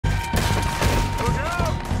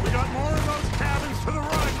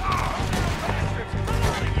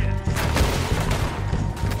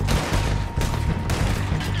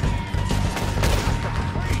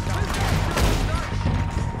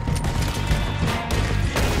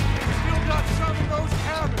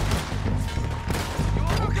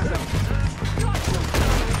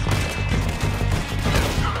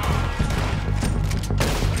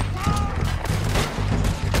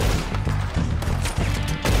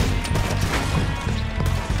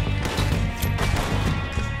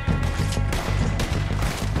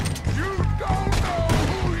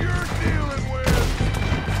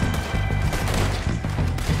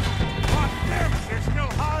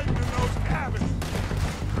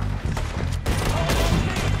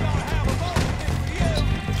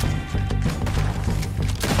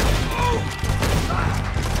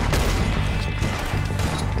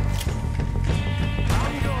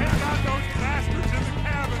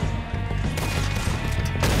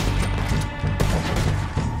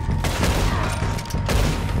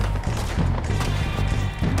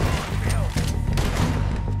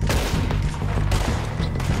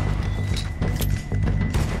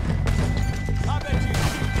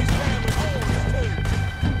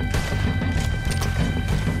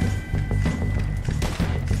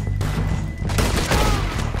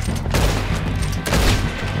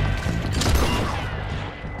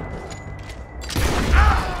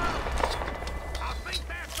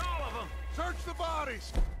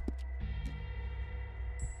bodies!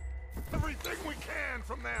 Everything we can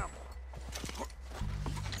from them!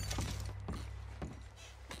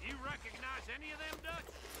 You recognize any of them, Dutch?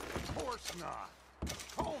 Of course not.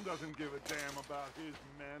 Colm doesn't give a damn about his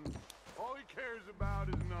men. All he cares about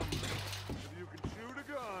is numbers. If you can shoot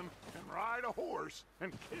a gun and ride a horse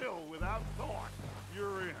and kill without thought,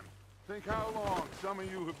 you're in. Think how long some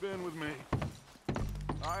of you have been with me.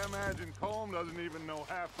 I imagine Colm doesn't even know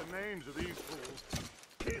half the names of these fools.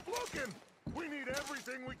 Keep looking! We need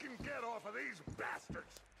everything we can get off of these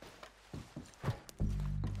bastards!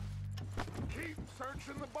 Keep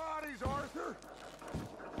searching the bodies, Arthur!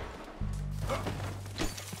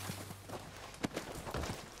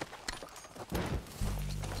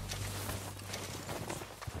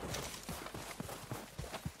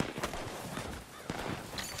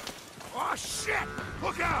 Oh, shit!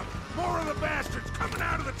 Look out! More of the bastards coming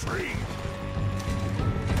out of the trees!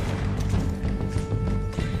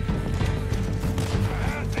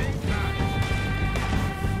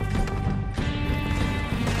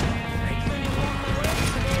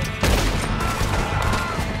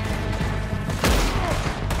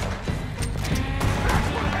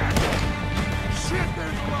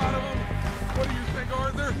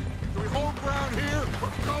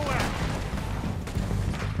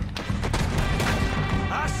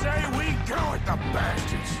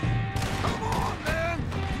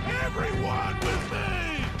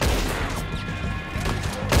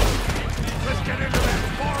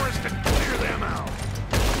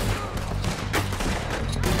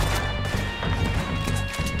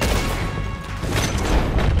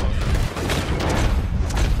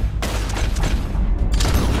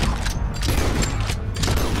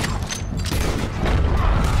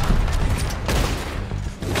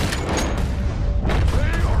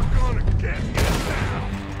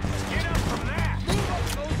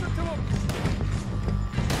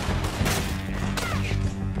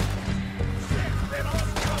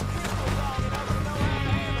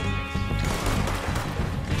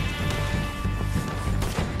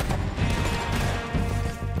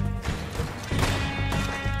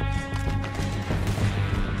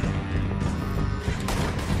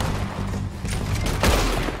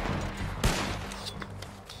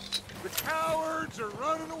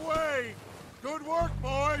 Good work,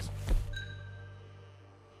 boys!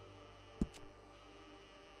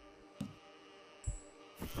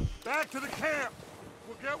 Back to the camp!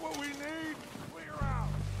 We'll get what we need, clear out!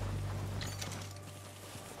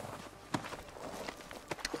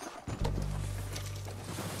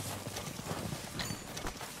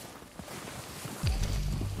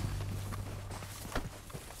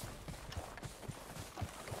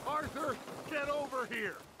 Arthur, get over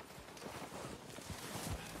here!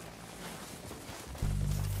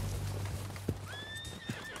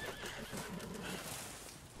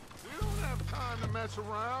 Time to mess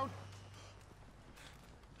around.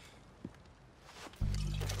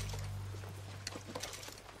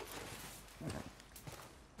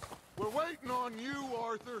 We're waiting on you,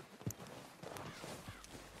 Arthur.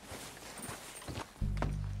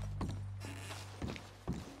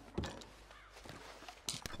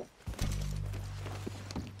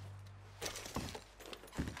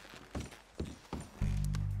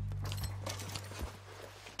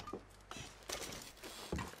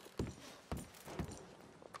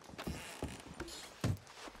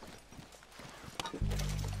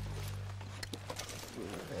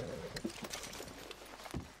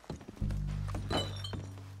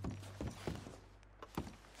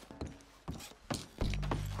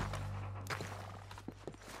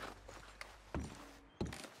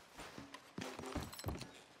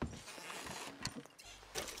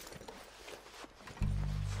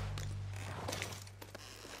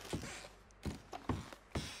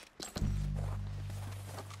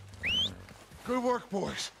 Good work,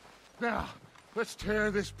 boys. Now, let's tear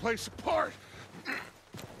this place apart.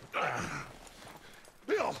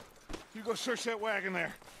 Bill, you go search that wagon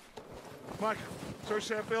there. Mike, search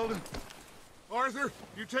that building. Arthur,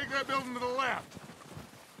 you take that building to the left.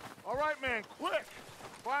 All right, man, quick.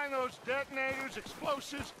 Find those detonators,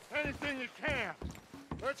 explosives, anything you can.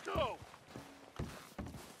 Let's go.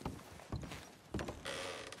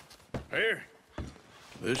 Here.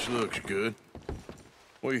 This looks good.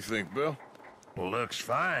 What do you think, Bill? Looks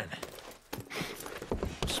fine.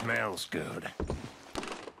 Smells good.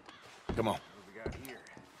 Come on. What do we got here?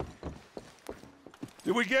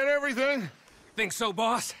 Did we get everything? Think so,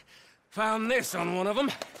 boss? Found this on one of them.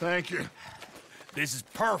 Thank you. This is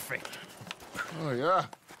perfect. Oh, yeah?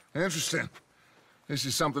 Interesting. This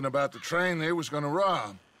is something about the train they was gonna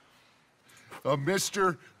rob. A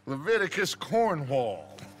Mr. Leviticus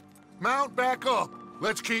Cornwall. Mount back up.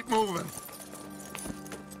 Let's keep moving.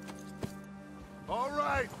 All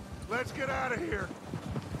right, let's get out of here.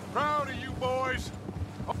 Proud of you boys.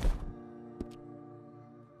 All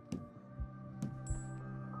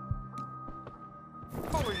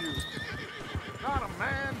of you. Not a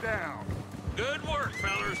man down. Good work,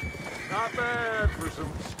 fellers. Not bad for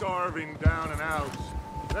some starving down and outs.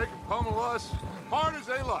 They can pummel us hard as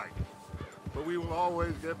they like. But we will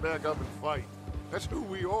always get back up and fight. That's who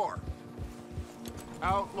we are.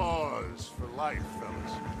 Outlaws for life,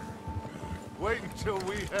 fellas. Wait until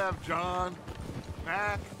we have John,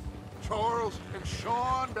 Mac, Charles, and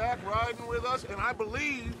Sean back riding with us, and I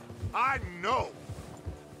know,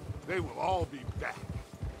 they will all be back.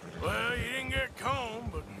 Well, you didn't get Combe,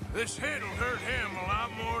 but this hit'll hurt him a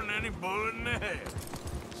lot more than any bullet in the head.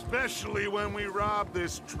 Especially when we rob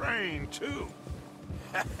this train, too.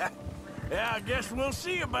 Yeah, I guess we'll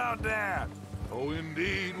see about that. Oh,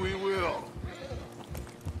 indeed we will.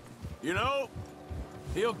 You know,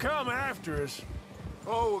 he'll come after us.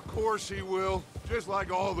 Oh, of course he will, just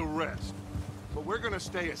like all the rest. But we're gonna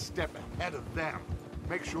stay a step ahead of them.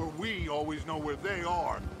 Make sure we always know where they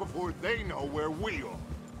are before they know where we are.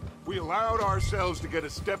 We allowed ourselves to get a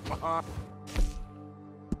step behind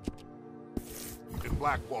in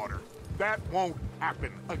Blackwater. That won't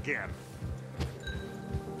happen again.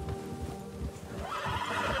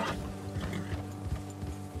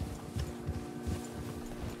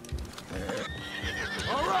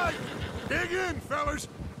 All right, dig in, fellas.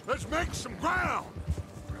 Let's make some ground.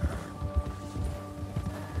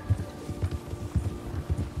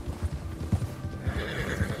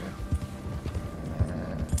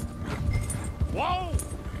 Whoa!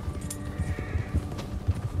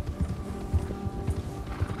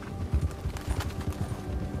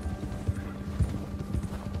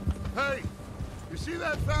 Hey, you see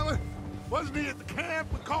that fella? Wasn't he at the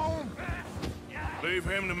camp with Colm? Leave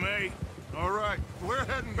him to me. All right, we're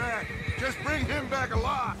heading back. Just bring him back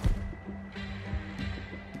alive.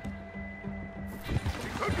 He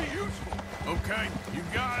could be useful. Okay, you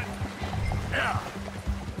got it. Yeah.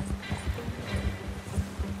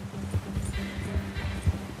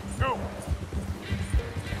 Go.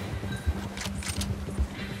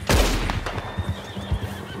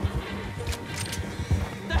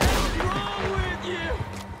 The hell's wrong with you?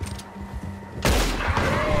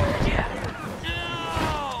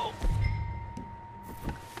 No!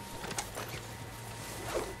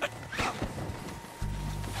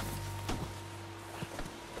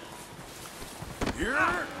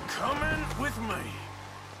 You're coming with me.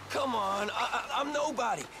 Come on, I'm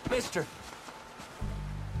nobody, mister.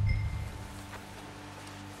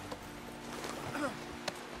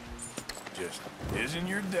 Just isn't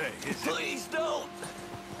your day, is it? Please don't.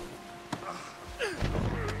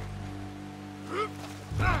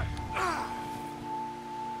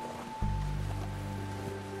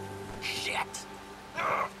 Shit.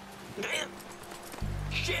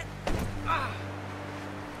 Shit.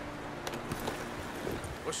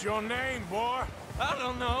 What's your name, boy? I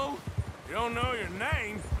don't know. You don't know your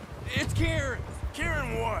name? It's Kieran.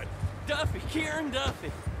 Kieran what? Duffy. Kieran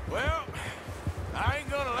Duffy. Well, I ain't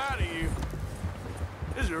gonna lie to you.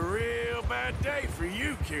 This is a real bad day for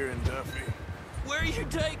you, Kieran Duffy. Where are you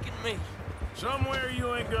taking me? Somewhere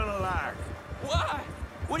you ain't gonna like. Why?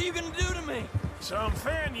 What are you gonna do to me?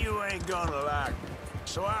 Something you ain't gonna like.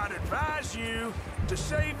 So I'd advise you to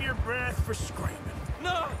save your breath for screaming.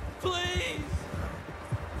 No, please.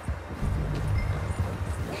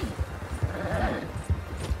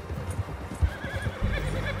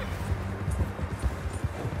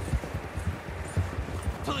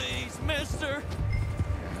 Please, mister.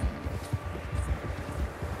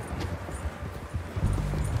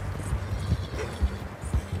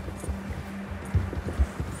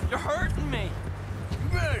 You're hurting me. You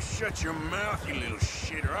better shut your mouth, you little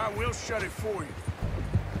shit, or I will shut it for you.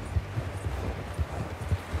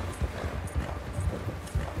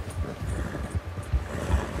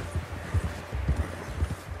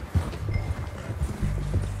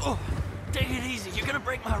 Oh, take it easy. You're gonna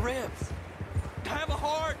break my ribs. Have a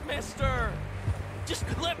heart, mister. Just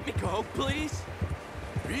let me go, please.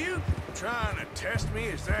 Are you trying to test me?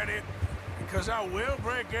 Is that it? Because I will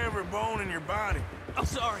break every bone in your body. I'm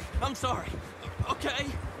sorry. I'm sorry. Okay?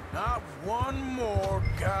 Not one more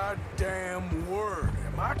goddamn word.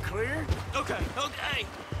 Am I clear? Okay, okay.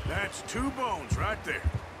 That's 2 bones right there.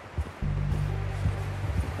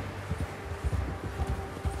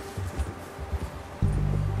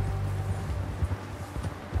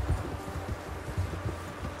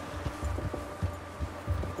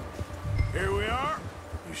 Here we are,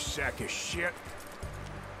 you sack of shit.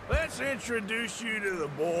 Let's introduce you to the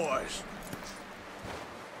boys.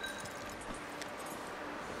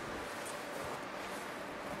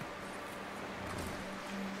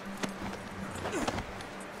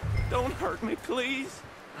 don't hurt me, please.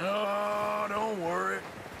 Oh, don't worry.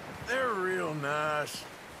 They're real nice.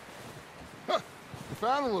 Huh. You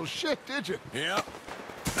found a little shit, did you? Yep.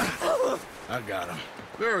 I got him.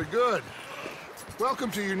 Very good. Welcome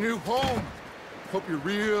to your new home. Hope you're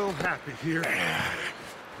real happy here.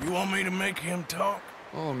 You want me to make him talk?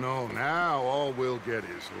 Oh, no. Now all we'll get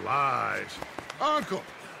is lies. Uncle,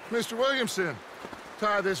 Mr. Williamson,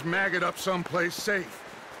 tie this maggot up someplace safe.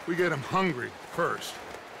 We get him hungry first.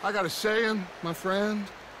 I got a saying, my friend.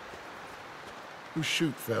 You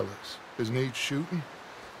shoot fellas as need shooting,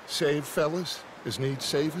 save fellas as need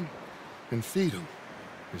saving, and feed 'em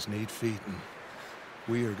as need feeding.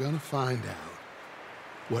 We are gonna find out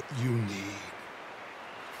what you need.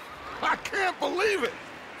 I can't believe it!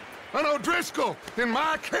 An O'Driscoll in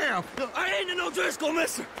my camp! I ain't an O'Driscoll,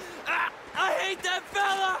 mister! I hate that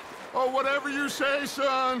fella! Oh, whatever you say,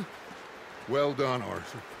 son. Well done,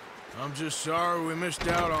 Arthur. I'm just sorry we missed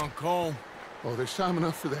out on Colm. Oh, there's time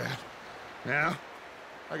enough for that. Now,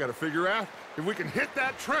 I gotta figure out if we can hit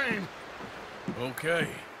that train. Okay.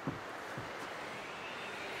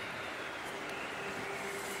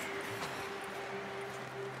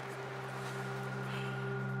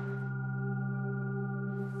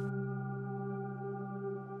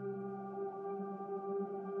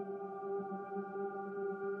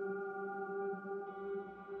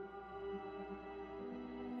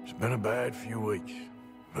 It's been a bad few weeks,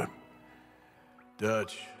 but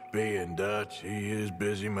Dutch being Dutch, he is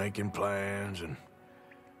busy making plans, and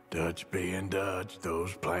Dutch being Dutch,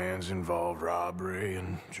 those plans involve robbery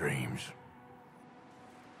and dreams.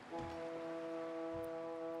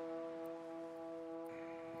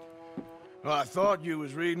 Well, I thought you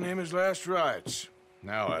was reading him his last rites.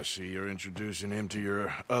 Now I see you're introducing him to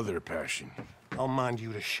your other passion. I'll mind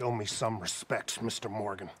you to show me some respect, Mr.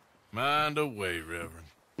 Morgan. Mind away, Reverend.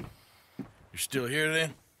 You're still here,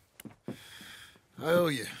 then? I owe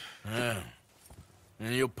you. Yeah.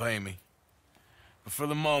 And you'll pay me. But for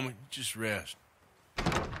the moment, just rest.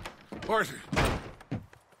 Arthur,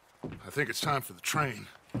 I think it's time for the train.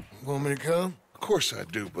 Want me to come? Of course I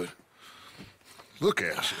do, but look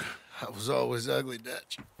at you. I was always ugly,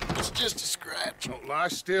 Dutch. It's just a scratch. Don't lie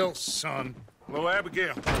still, son. Hello,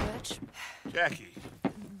 Abigail. Dutch, Jackie.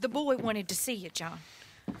 the boy wanted to see you, John.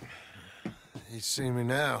 He's seen me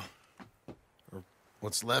now. Or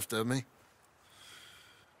what's left of me.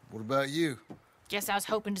 What about you? Guess I was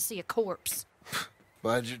hoping to see a corpse.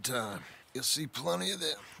 Bide your time. You'll see plenty of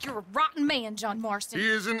them. You're a rotten man, John Marston. He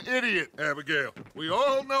is an idiot, Abigail. We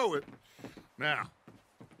all know it. Now,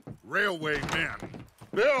 railway men.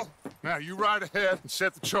 Bill, now you ride ahead and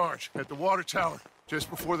set the charge at the water tower just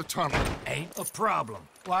before the tunnel. Ain't a problem.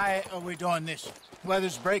 Why are we doing this?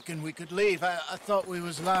 Weather's breaking, we could leave. I thought we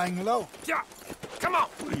was lying low. Yeah, come on.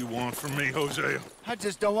 What do you want from me, Hosea? I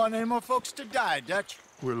just don't want any more folks to die, Dutch.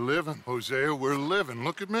 We're living, Hosea, we're living.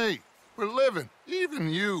 Look at me. We're living, even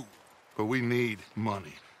you. But we need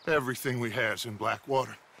money. Everything we has in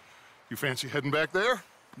Blackwater. You fancy heading back there?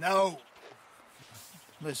 No.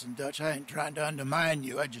 Listen, Dutch, I ain't trying to undermine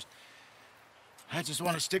you. I just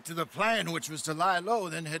want to stick to the plan, which was to lie low,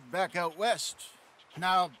 then head back out west.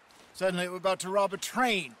 Now, suddenly we're about to rob a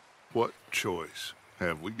train. What choice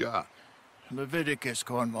have we got? Leviticus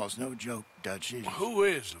Cornwall's no joke, Dutch. Who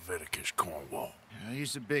is Leviticus Cornwall?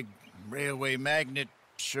 He's a big railway magnate,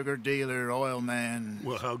 sugar dealer, oil man.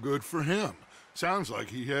 Well, how good for him. Sounds like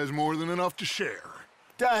he has more than enough to share.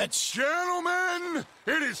 Dutch! Gentlemen,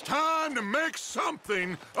 it is time to make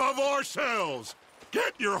something of ourselves.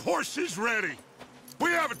 Get your horses ready.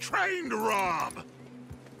 We have a train to rob.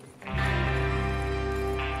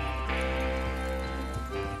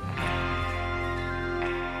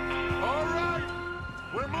 All right,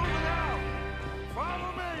 we're moving out.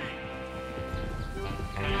 Follow me.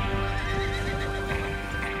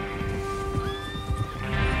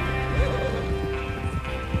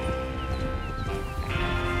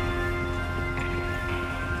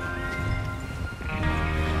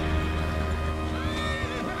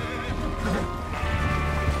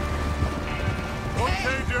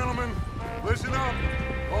 Okay, gentlemen, listen up,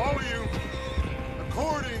 all of you.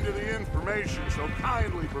 According to the information so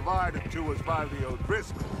kindly provided to us by the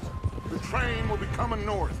O'Driscolls, the train will be coming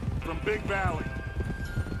north from Big Valley.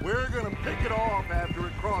 We're gonna pick it off after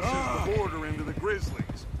it crosses the border into the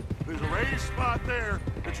Grizzlies. There's a raised spot there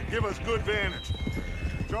that should give us good vantage.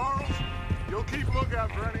 Charles, you'll keep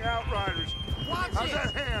lookout for any outriders. How's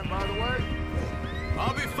that hand, by the way?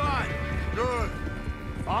 I'll be fine. Good.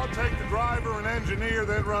 I'll take the driver and engineer,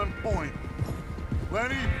 then run point.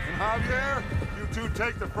 Lenny and Javier, you two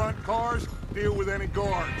take the front cars, deal with any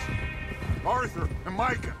guards. Arthur and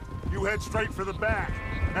Micah, you head straight for the back.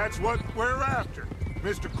 That's what we're after.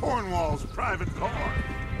 Mr. Cornwall's private car.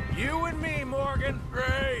 You and me, Morgan.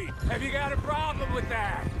 Great! Have you got a problem with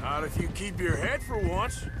that? Not if you keep your head for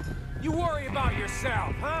once. You worry about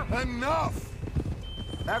yourself, huh? Enough!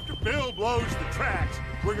 After Bill blows the tracks,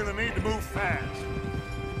 we're gonna need to move fast.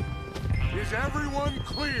 Is everyone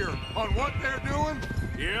clear on what they're doing?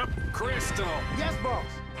 Yep. Crystal. Yes, boss.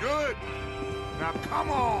 Good. Now come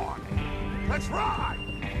on. Let's ride.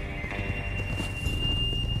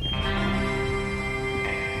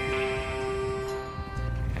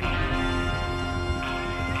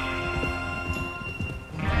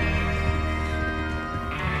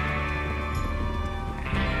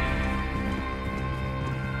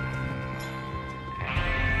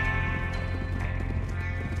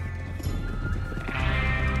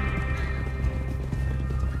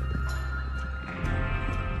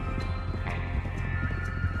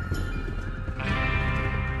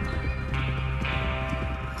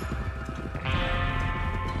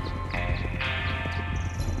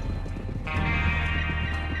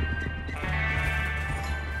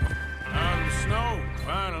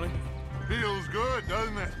 Feels good,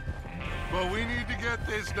 doesn't it? But we need to get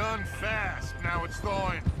this done fast. Now it's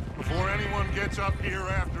thawing, before anyone gets up here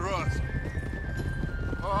after us.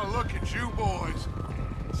 Oh, look at you boys.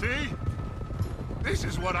 See? This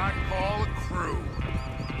is what I call a crew.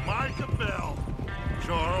 Micah Bell,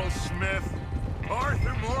 Charles Smith,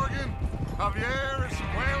 Arthur Morgan, Javier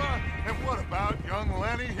Escuela, and what about young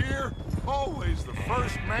Lenny here? Always the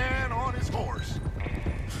first man on his horse.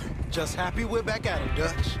 Just happy we're back at it,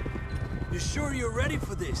 Dutch. You sure you're ready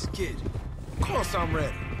for this, kid? Of course I'm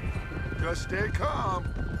ready. Just stay calm.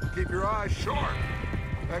 Keep your eyes sharp.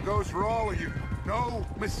 That goes for all of you. No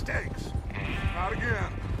mistakes. Not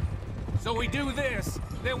again. So we do this,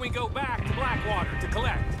 then we go back to Blackwater to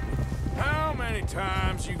collect. How many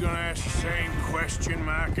times you gonna ask the same question,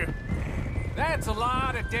 Micah? That's a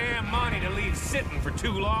lot of damn money to leave sitting for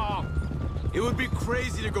too long. It would be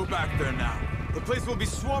crazy to go back there now. The place will be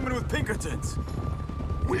swarming with Pinkertons.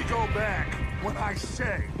 We go back when I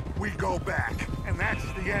say we go back, and that's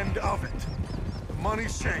the end of it. The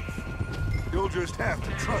money's safe. You'll just have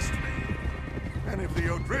to trust me. And if the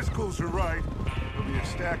O'Driscolls are right, there'll be a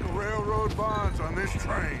stack of railroad bonds on this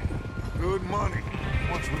train. Good money,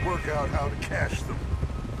 once we work out how to cash them.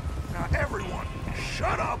 Now everyone,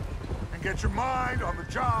 shut up and get your mind on the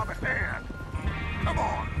job at hand. Come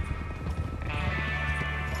on.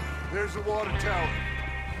 There's the water tower.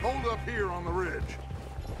 Hold up here on the ridge.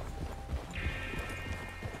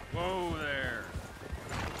 Whoa there.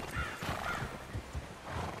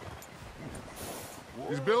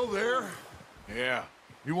 Is Bill there? Yeah.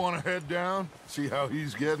 You want to head down? See how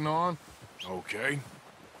he's getting on? Okay.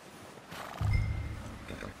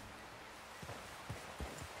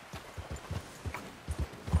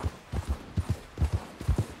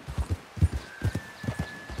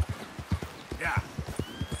 Yeah.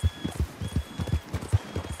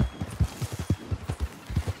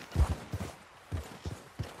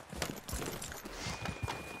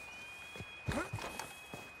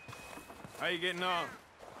 How you getting on?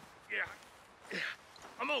 Yeah.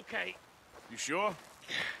 I'm okay. You sure?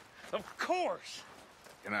 Of course.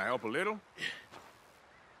 Can I help a little?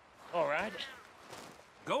 All right.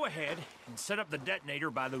 Go ahead and set up the detonator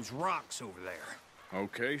by those rocks over there.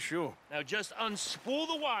 Okay, sure. Now just unspool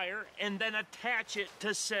the wire and then attach it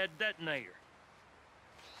to said detonator.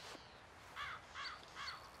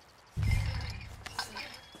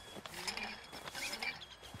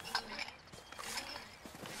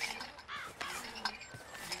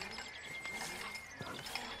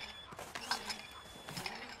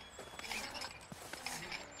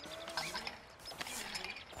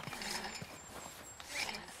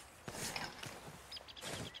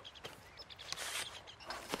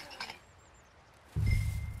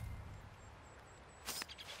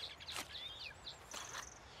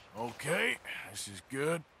 Okay, this is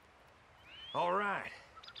good. All right.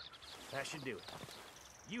 That should do it.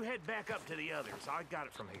 You head back up to the others. I got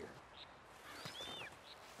it from here.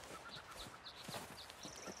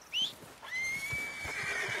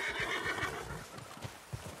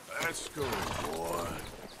 Let's go, boy.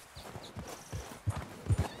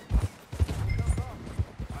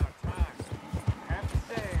 I have to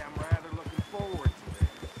say, I'm rather looking forward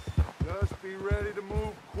to this. Just be ready to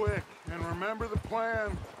move quick, and remember the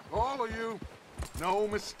plan. All of you, no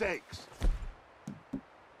mistakes.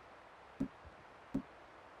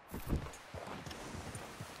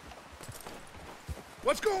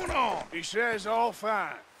 What's going on? He says all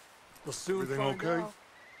fine. We'll soon find out.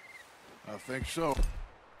 I think so.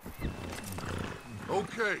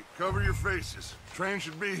 Okay, cover your faces. Train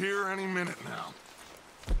should be here any minute now.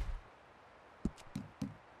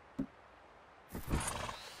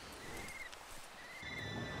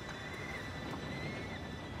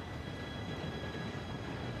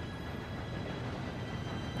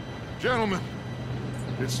 Gentlemen,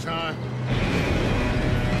 it's time.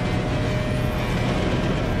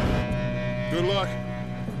 Good luck,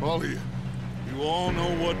 all of you. You all know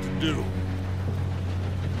what to do.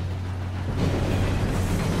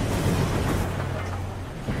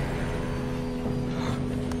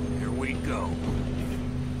 Here we go.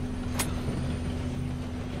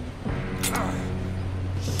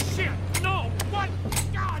 Shit! No! What?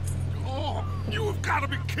 God! Oh, you have got to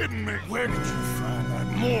be kidding me. Where did you find that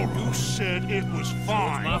moron? You said it was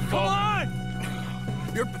fine. My fault. Come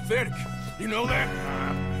on! You're pathetic. You know that?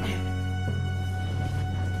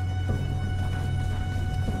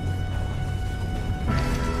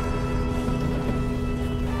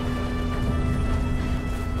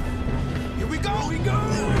 Here we go! We go!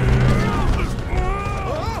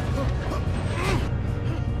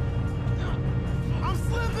 I'm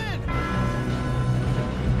slipping!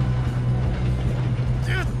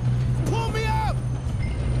 Pull me up!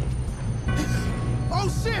 Oh,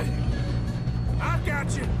 shit! I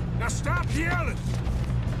got you. Now stop yelling.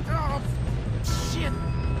 Oh, shit!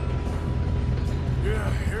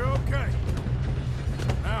 Yeah, you're okay.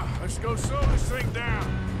 Now, let's go slow this thing down.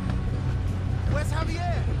 Where's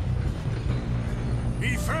Javier?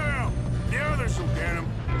 He fell. The others will get him.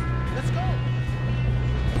 Let's go!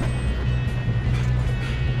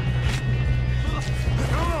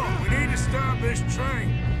 Come on, we need to stop this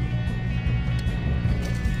train.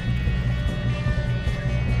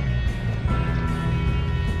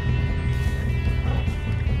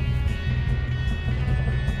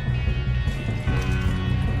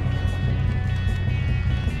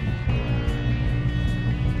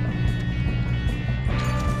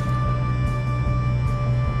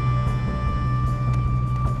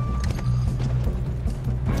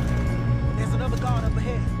 There's another guard up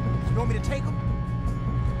ahead. You want me to take him?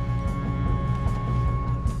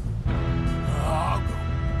 I'll go.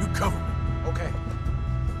 You cover me. Okay.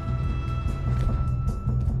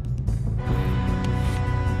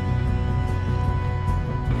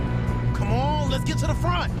 Come on, let's get to the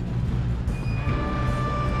front.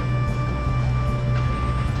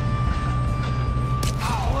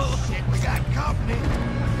 Oh, shit, we got company.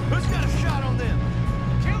 Who's got a shot on them?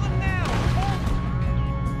 Kill them now!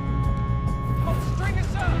 Oh, string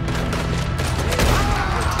us up!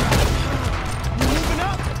 You moving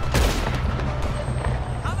up?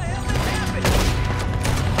 How the hell did that happen?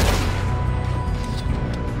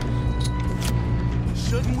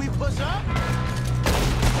 Shouldn't we push up?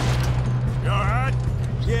 You all right?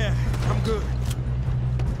 Yeah, I'm good.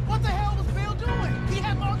 What the hell was Bill doing? He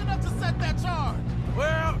had long enough to set that charge.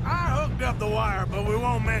 Well, I hooked up the wire, but we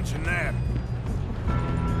won't mention that.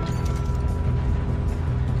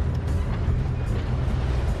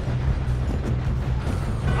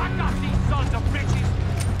 I got these sons of bitches!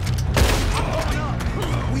 Open up.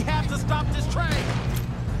 We have to stop this train.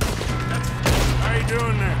 How you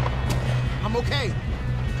doing there? I'm okay.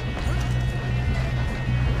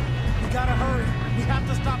 We gotta hurry. We have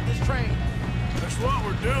to stop this train. That's what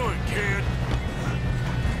we're doing, kid.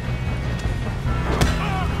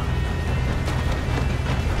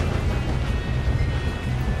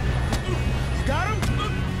 You got him?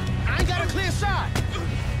 I ain't got a clear shot.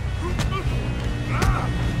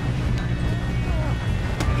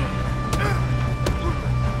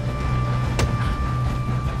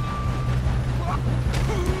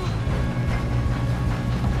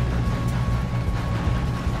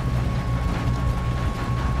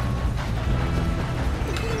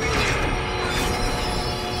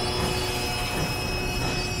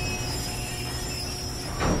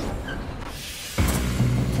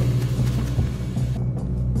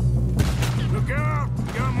 Look out!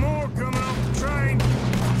 Got more coming off the train.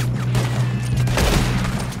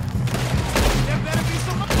 There better be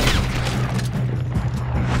some. At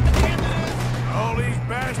the end of this. All these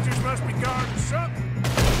bastards must be guarding something.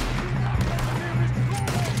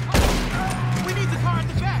 We need the car at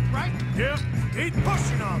the back, right? Yep, keep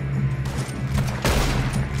pushing on them.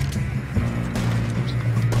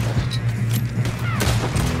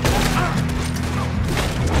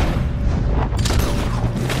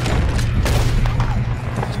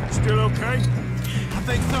 Still okay? I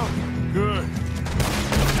think so. Good.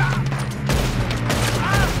 He's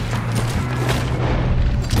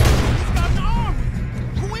got an arm.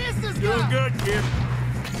 Who is this guy? Doing good, kid.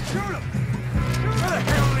 Shoot him. Where the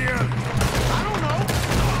hell are the others? I don't know.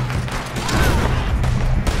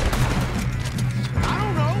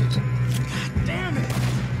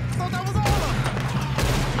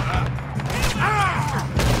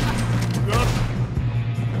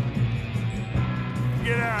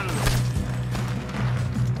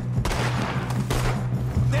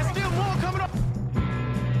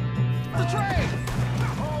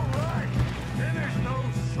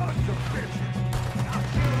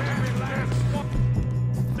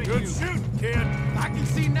 Good shooting, kid. I can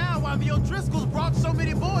see now why the O'Driscolls brought so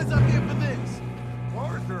many boys up here for this.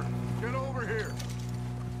 Arthur, get over here.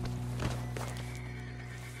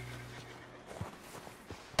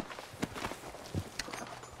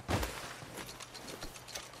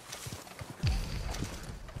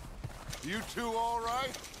 You two all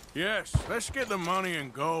right? Yes, let's get the money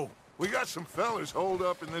and go. We got some fellas holed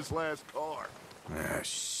up in this last car. Ah,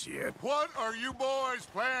 shit. What are you boys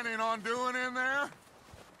planning on doing in there?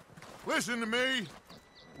 Listen to me.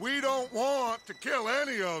 We don't want to kill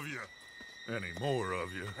any of you. Any more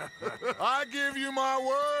of you. I give you my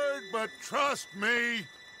word, but trust me,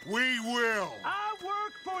 we will. I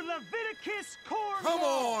work for Leviticus Corps. Come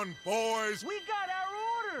on, boys. We got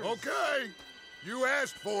our orders. Okay. You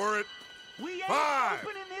asked for it. We ain't 5,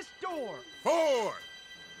 opening this door. 4,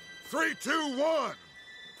 3, 2, 1.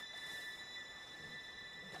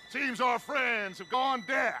 Seems our friends have gone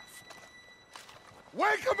deaf.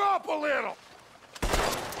 Wake them up a little!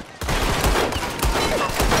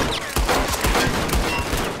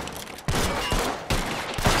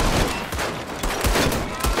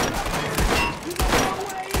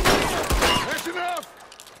 That's enough!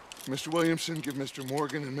 Mr. Williamson, give Mr.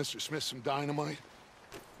 Morgan and Mr. Smith some dynamite.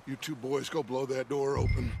 You two boys go blow that door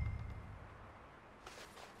open.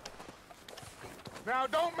 Now,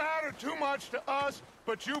 don't matter too much to us,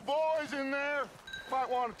 but you boys in there might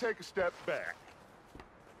want to take a step back.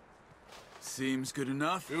 Seems good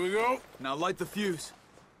enough. Here we go. Now light the fuse.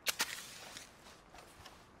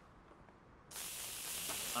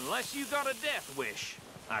 Unless you got a death wish,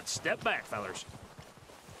 I'd step back, fellers.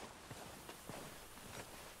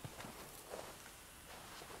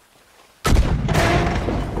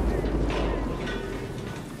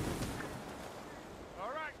 All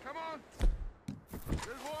right, come on.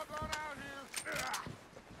 Just walk on out here.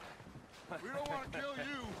 We don't want to kill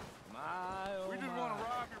you. We just want to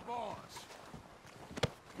rob your boss.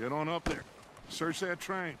 Get on up there. Search that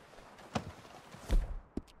train.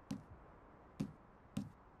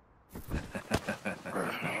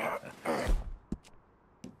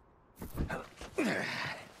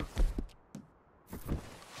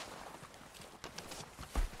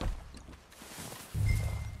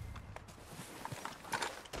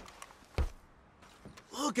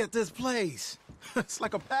 Look at this place. It's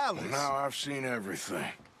like a palace. Now I've seen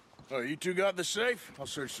everything. Oh, you two got the safe? I'll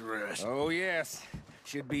search the rest. Oh, yes.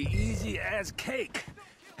 Should be easy as cake.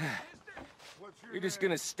 You're just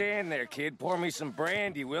gonna stand there, kid. Pour me some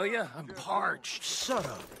brandy, will you? I'm parched. Shut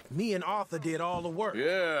up. Me and Arthur did all the work.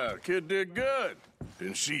 Yeah, kid did good.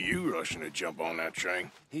 Didn't see you rushing to jump on that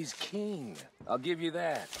train. He's keen. I'll give you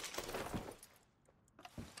that.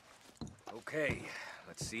 Okay,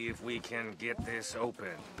 let's see if we can get this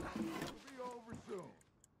open.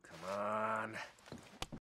 Come on.